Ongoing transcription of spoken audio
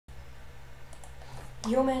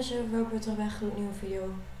Yo mensen, welkom weer terug bij een nieuwe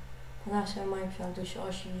video. Vandaag zijn we Minecraft aan het doen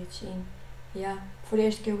zoals jullie het zien. Ja, voor de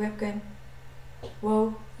eerste keer webcam.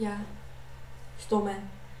 Wow, ja. Stom hè.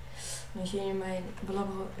 Dan zie je mijn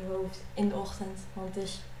belabberde hoofd in de ochtend, want het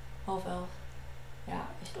is 10:30. Ja,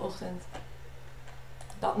 is het ochtend.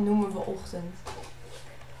 Dat noemen we ochtend.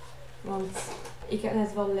 Want ik heb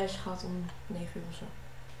net wel les gehad om 9 uur of zo.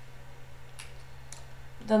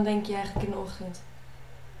 Dan denk je eigenlijk in de ochtend.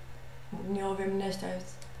 Moet nu alweer mijn nest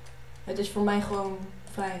uit. Het is voor mij gewoon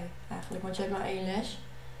vrij eigenlijk, want je hebt maar 1 les.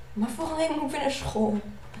 Maar volgende week moet ik weer naar school.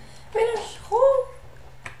 Weer naar school!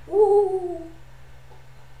 Oeh!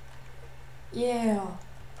 Yeah!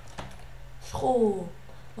 School!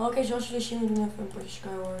 Maar oké, zoals jullie zien, we doen even een potje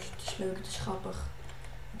Skywars. Het is leuk, het is grappig.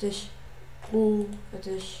 Het is cool, het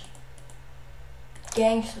is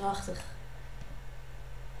gangsterachtig.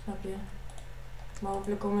 Snap je? Maar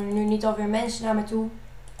hopelijk komen er nu niet alweer mensen naar me toe.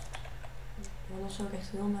 Want dat zou ik echt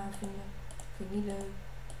heel naar vinden. Vind ik niet leuk.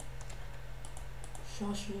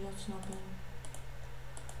 Zoals jullie dat snappen.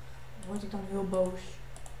 Word ik dan heel boos.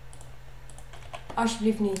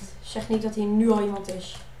 Alsjeblieft niet. Zeg niet dat hier nu al iemand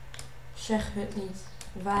is. Zeg het niet.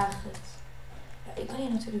 Waag het. Ja, ik kan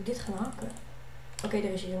hier natuurlijk dit gaan hakken. Oké,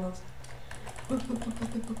 er is hier iemand.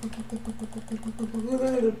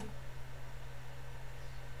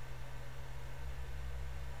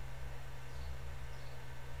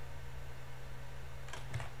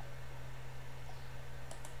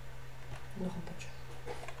 Nog een potje.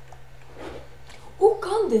 Hoe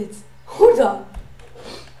kan dit? Hoe dan?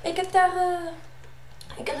 Ik heb daar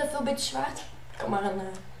veel beter zwaard. Ik had maar een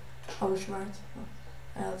oude zwaard.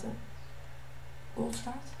 Hij had een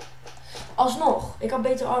goldzwaard. Alsnog, ik had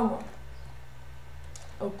beter armor.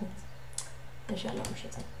 Ook niet. Dus ja, laat maar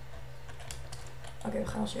zitten. Oké, we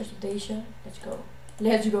gaan als eerst op deze. Let's go.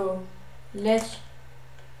 Let's go. Let's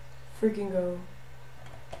freaking go.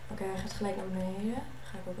 Oké, hij gaat gelijk naar beneden.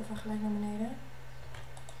 Ga ik ook even gelijk naar beneden.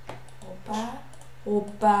 Hoppa.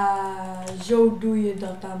 Hoppa. Zo doe je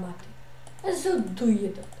dat, Amati. En zo doe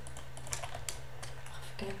je dat.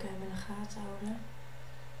 Even kijken, hem in de gaten houden.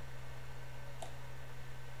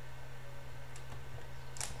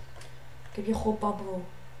 Ik heb je goppa, bro.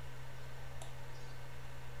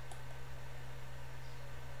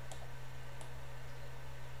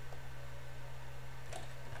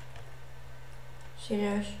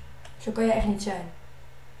 Serieus? Zo kan je echt niet zijn.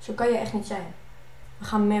 Zo kan je echt niet zijn. We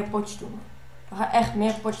gaan meer potjes doen. We gaan echt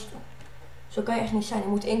meer potjes doen. Zo kan je echt niet zijn. Je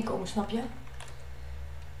moet inkomen, snap je? Je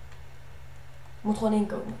moet gewoon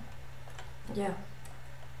inkomen. Ja.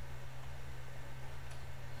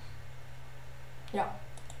 Ja.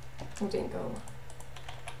 Je moet inkomen.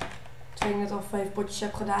 Terwijl ik net al 5 potjes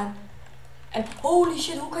heb gedaan. En holy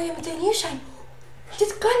shit, hoe kan je meteen hier zijn?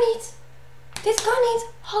 Dit kan niet. Dit kan niet.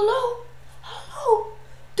 Hallo. Hallo.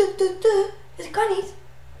 Dit kan niet.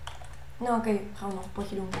 Nou oké, gaan we nog een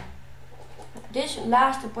potje doen. Dit is het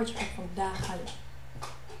laatste potje van vandaag ga doen.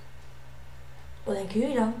 Wat denken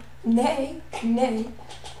jullie dan? Nee, nee.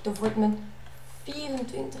 Dat wordt mijn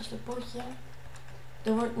 24ste potje.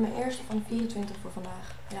 Dat wordt mijn eerste van 24 voor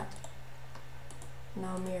vandaag. Ja.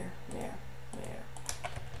 Nou, meer.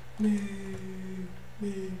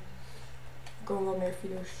 Er komen wel meer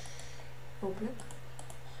video's. Hopelijk.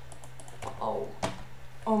 Oh.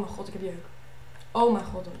 Oh mijn god, ik heb jeuk. Oh mijn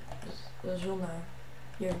god, dat is wel naar.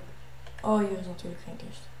 Jeuk. Oh, hier is natuurlijk geen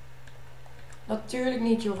kist. Natuurlijk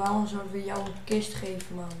niet, joh. Waarom zouden we jou een kist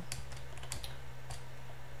geven, man?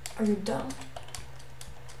 Are you dumb?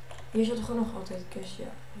 Hier zit er gewoon nog altijd een kist. Ja,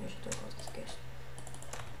 hier zit ook altijd een kist.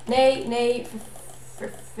 Nee.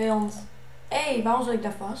 Vervelend. Hé, waarom zit ik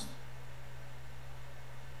daar vast?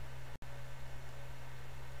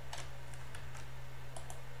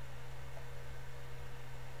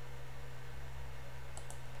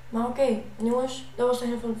 Maar oké, jongens, dat was het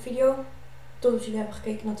einde van de video. Tot jullie hebben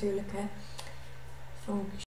gekeken natuurlijk, hè. Van